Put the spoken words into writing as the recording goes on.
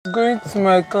to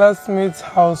my classmate's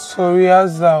house for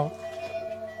rehearsal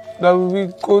that we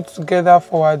will go together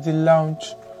for at the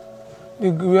lounge.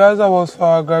 The rehearsal was for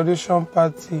our graduation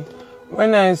party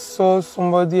when I saw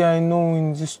somebody I know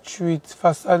in the street,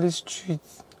 Fasali Street.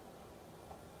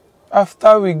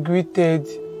 After we greeted,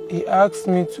 he asked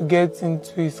me to get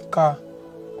into his car.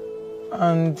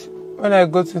 And when I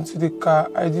got into the car,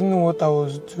 I didn't know what I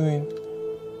was doing.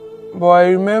 But I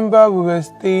remember we were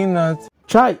staying at...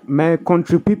 Chai, my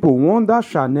country people, wonder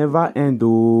shall never end.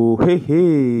 Oh,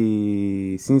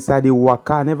 hey. Since I dey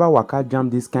waka, never waka jam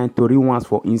this kind story once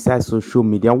for inside social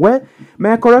media. Well,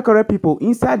 my correct people,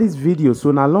 inside this video,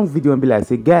 so na long video and be like,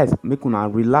 say, guys, make una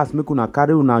relax, make una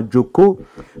carry una joko,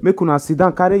 make una sit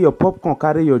down, carry your popcorn,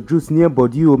 carry your juice near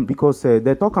body, because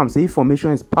they talk and say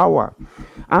information is power.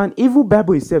 And even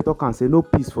Bible itself talk and say no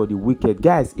peace for the wicked.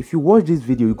 Guys, if you watch this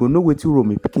video, you go know what you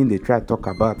Romy Pikin they try to talk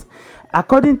about.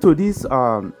 According to this,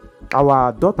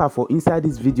 our daughter for inside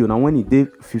this video, now when he did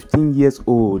 15 years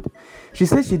old, she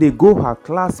said she dey go her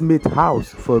classmate house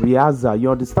for rehearsal.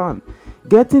 You understand?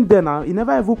 Getting there now, he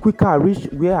never even quicker reach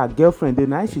where her girlfriend dey.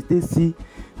 Now she still see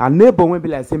her neighbor when be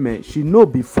like say, man, she know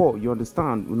before. You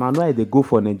understand? Now know how they go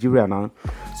for Nigeria now.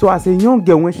 So as a young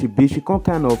girl when she can't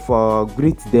kind of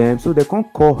greet them, so they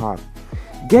can't call her.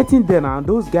 Getting there now,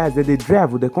 those guys that they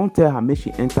drive, they can't tell her make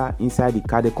she enter inside the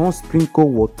car. They can't sprinkle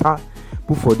water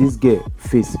put for this girl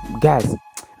face. Guys,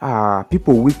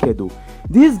 people wicked though.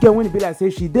 This girl when it be like say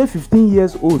she dey 15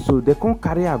 years old, so they can't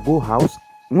carry her go house.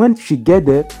 When she get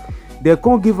there, they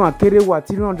can't give her carry what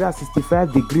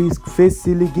 365 degrees face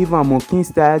silly, give her monkey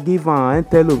style, give her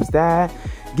antelope style.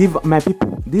 Give my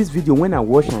people this video when I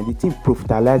watch and the thing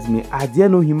profitalize me. I dare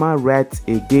no human rights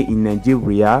again in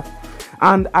Nigeria.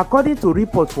 And according to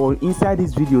report for inside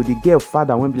this video, the girl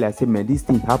father when be like say, man, this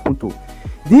thing happened to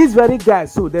these very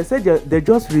guys. So they said they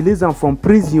just released them from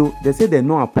prison. They say they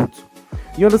know put.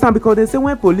 You understand? Because they say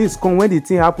when police come, when the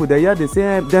thing happen, they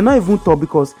say they're not even talk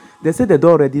because they say they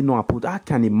don't already know put. I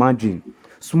can imagine.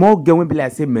 Small girl when be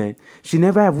like say, man, she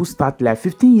never ever start life.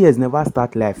 15 years never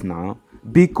start life now.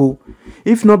 Biko.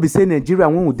 If not be say Nigeria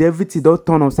when would everything don't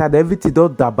turn upside, everything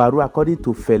don't dabaru according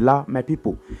to fella, my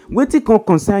people. Wetin can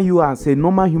concern you as a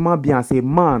normal human being, as a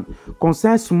man,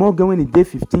 concern small girl when it dey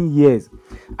 15 years.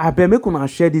 I bet make una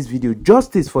share this video.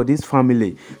 Justice for this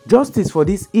family, justice for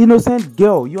this innocent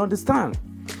girl. You understand?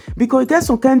 Because there's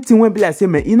some kind of thing when be like say,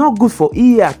 man, it's not good for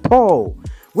ear at all.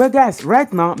 Well, guys,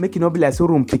 right now, make it not be like so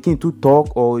room picking to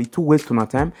talk or to waste on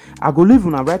time. I go leave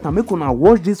una right now. Make una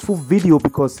watch this full video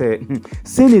because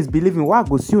seeing is believing. What I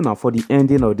go see you now for the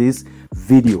ending of this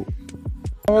video.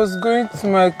 I was going to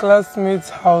my classmate's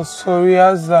house for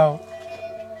rehearsal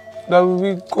that we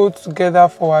will go together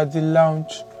for at the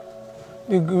lounge.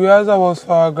 The rehearsal was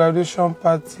for our graduation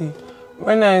party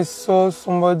when I saw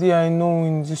somebody I know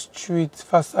in the street,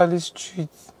 Fasali Street.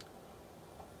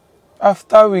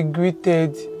 After we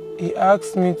greeted, he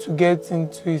asked me to get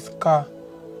into his car.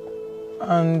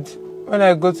 And when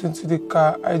I got into the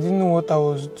car, I didn't know what I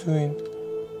was doing.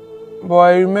 But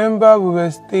I remember we were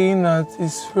staying at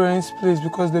his friend's place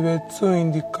because there were two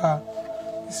in the car.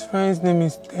 His friend's name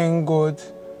is Thank God.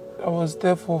 I was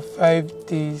there for 5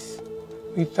 days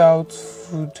without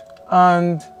food.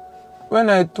 And when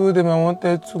I told them I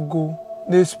wanted to go,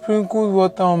 they sprinkled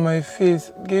water on my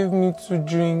face, gave me to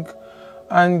drink,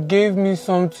 and gave me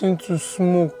something to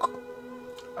smoke.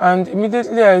 And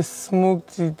immediately I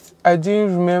smoked it. I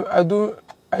didn't remember,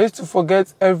 I used to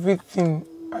forget everything.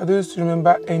 I don't used to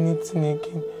remember anything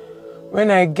again.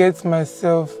 When I get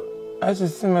myself, I used to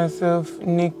see myself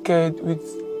naked with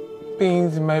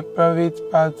pains in my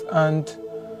private parts, and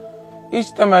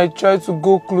each time I try to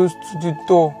go close to the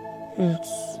door,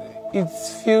 it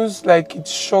feels like it's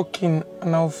shocking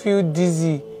and I'll feel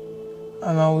dizzy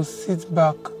and I'll sit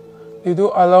back. They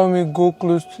don't allow me go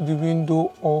close to the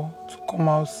window or to come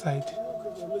outside.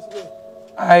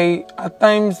 At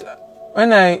times,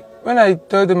 when I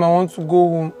tell them I want to go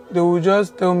home, they will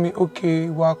just tell me, okay,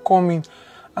 we are coming.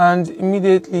 And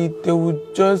immediately they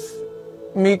would just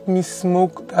make me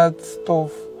smoke that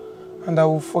stuff and I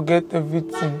will forget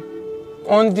everything.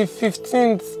 On the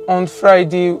 15th, on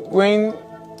Friday, when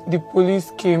the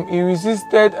police came, he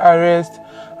resisted arrest.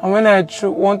 And when I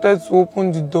wanted to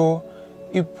open the door,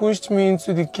 he pushed me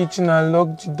into the kitchen and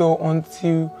locked the door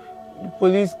until the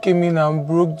police came in and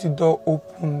broke the door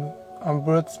open and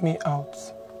brought me out.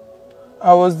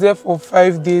 I was there for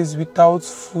 5 days without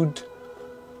food,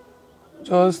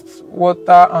 just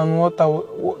water and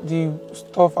the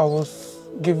stuff I was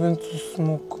given to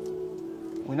smoke.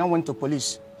 We now went to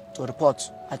police to report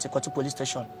at K1DÑàPP police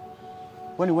station.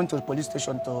 When we went to the police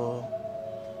station to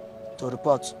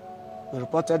report, we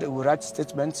write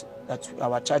statement that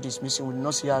our child is missing. We did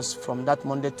not see us from that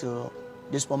Monday to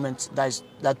this moment,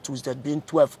 that Tuesday, being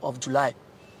 12th of July.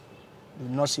 We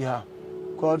did not see her.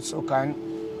 God so kind,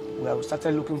 we have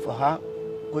started looking for her,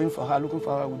 going for her, looking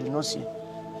for her, we did not see.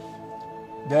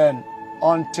 Then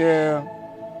until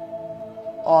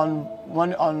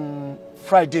on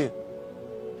Friday,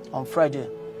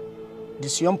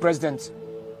 this young president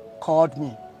called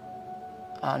me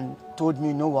and told me,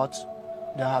 you know what,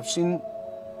 they have seen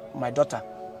my daughter.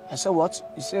 I said, what?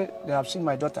 He said, they have seen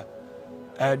my daughter.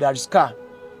 There is a car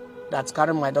that's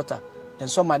carrying my daughter. They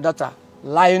saw my daughter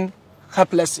lying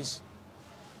helpless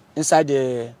inside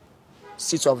the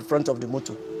seat of the front of the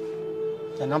motor.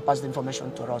 They now passed the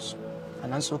information to us.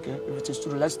 And I said, okay, if it is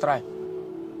true, let's try.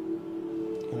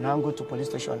 We now go to police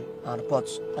station and report.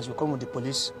 As we come with the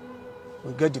police,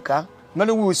 we get the car.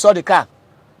 When we saw the car,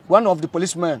 one of the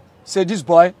policemen said, this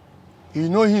boy, you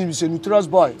know him, he's a notorious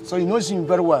boy, so he knows him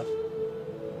very well.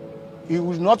 He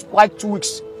was not quite 2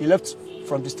 weeks, he left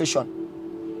from the station.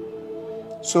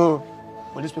 So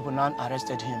police people now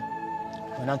arrested him.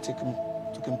 We now took him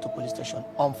to police station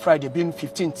on Friday, being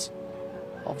 15th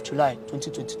of July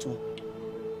 2022.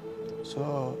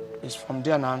 So it's from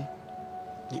there now,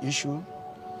 the issue.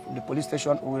 From the police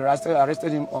station, we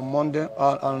arrested him on Monday,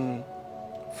 on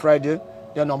Friday.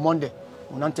 Then on Monday,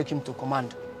 we now take him to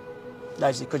command. That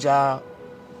is the Ikeja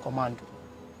command.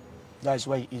 That is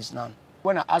where he is now.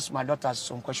 When I asked my daughter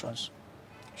some questions,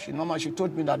 she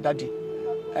told me that, Daddy,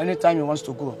 anytime he wants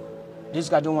to go, this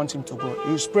guy don't want him to go.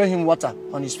 You spray him water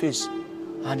on his face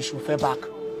and he should fall back.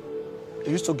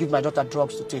 He used to give my daughter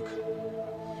drugs to take.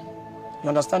 You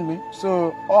understand me?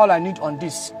 So all I need on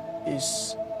this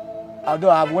is, although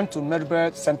I went to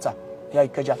medical center here in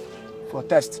Ikeja for a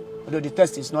test, although the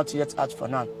test is not yet out for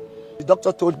now. The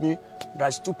doctor told me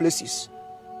there's two places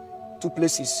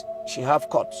she have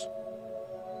caught.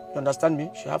 You understand me?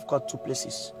 She have caught 2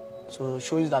 places. So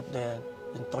showing that they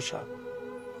didn't touch her.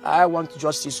 I want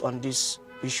justice on this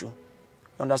issue. You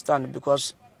understand?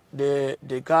 Because the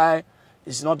guy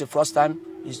is not the first time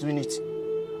he's doing it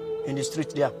in the street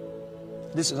there.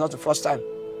 This is not the first time.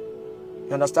 You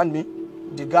understand me?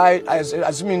 The guy,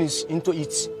 assuming he's into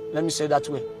it, let me say that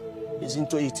way. He's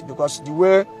into it because the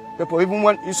way people, even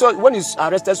when he's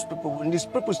arrested people in these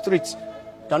people's streets,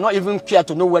 they don't even care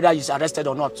to know whether he's arrested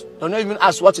or not. They don't even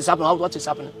ask what is happening, what is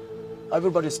happening.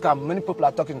 Everybody's calm. Many people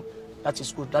are talking, that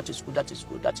is good, that is good, that is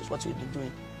good, that is what we've been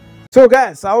doing. So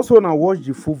guys, I also wanna watch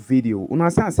the full video.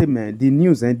 Una say man, the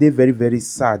news and they very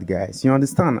sad, guys. You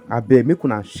understand? I beg make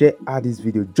una share this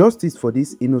video. Justice for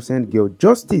this innocent girl.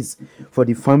 Justice for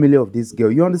the family of this girl.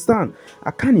 You understand?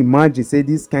 I can't imagine say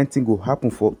this kind of thing will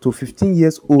happen to 15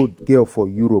 years old girl for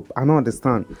Europe. I don't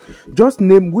understand. Just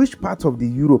name which part of the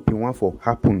Europe you want for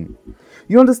happen.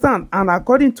 You understand? And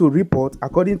according to report,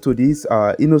 according to this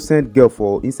innocent girl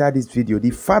for inside this video,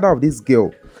 the father of this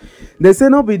girl, they say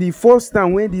not be the first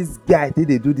time when this guy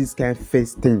they do this kind of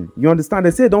first thing. You understand?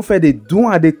 They say don't fair they do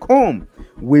and they come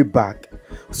way back.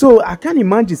 So I can't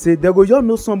imagine say they go just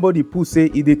know somebody who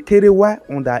say if they carry why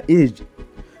on that age.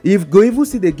 If go even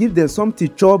see they give them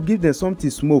something chop, give them something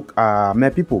smoke.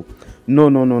 My people. No.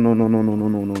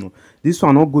 This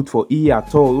one not good for E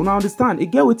at all. You understand?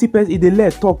 It get with person if they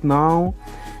let talk now.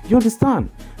 You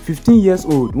understand? 15 years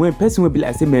old when person will be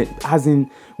like say man, as in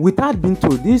without being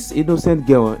told this innocent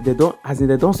girl, they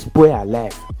don't spoil her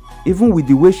life. Even with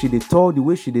the way she they talk, the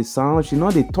way she they sound, she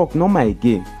not they talk normal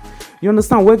again. You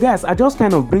understand? Well guys, I just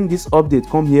kind of bring this update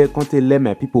come here, come to let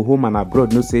my people home and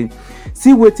abroad no say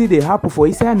see what they happen for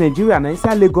inside Nigeria and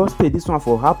inside Lagos State. This one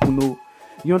for happen no.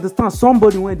 You understand?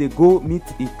 Somebody when they go meet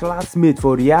a classmate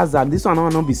for rehearsal, this one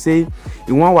not be say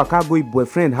in one waka go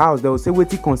boyfriend house, they will say what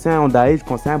concern underage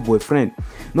concern boyfriend.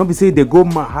 Not be say they go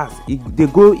my house, they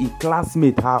go a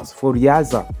classmate house for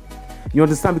rehearsal. You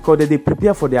understand? Because they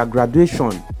prepare for their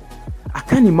graduation. I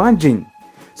can't imagine.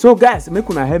 So guys, make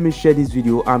una help me share this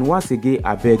video, and once again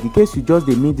I beg, in case you just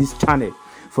meet this channel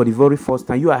for the very first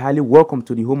time, you are highly welcome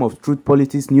to the home of truth,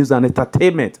 politics, news and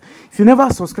entertainment. If you never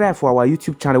subscribe for our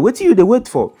YouTube channel, what do you wait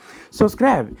for?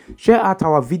 Subscribe, share out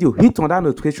our video, hit on that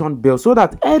notification bell so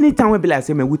that anytime we be like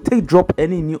say man, we take drop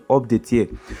any new update here,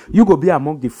 you go be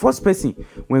among the first person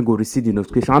when go receive the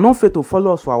notification. And don't forget to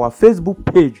follow us for our Facebook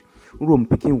page, Room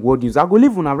Picking World News. I go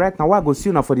leave una right now. I go see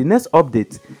you now for the next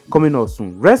update coming out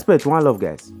soon. Respect, one love,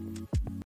 guys.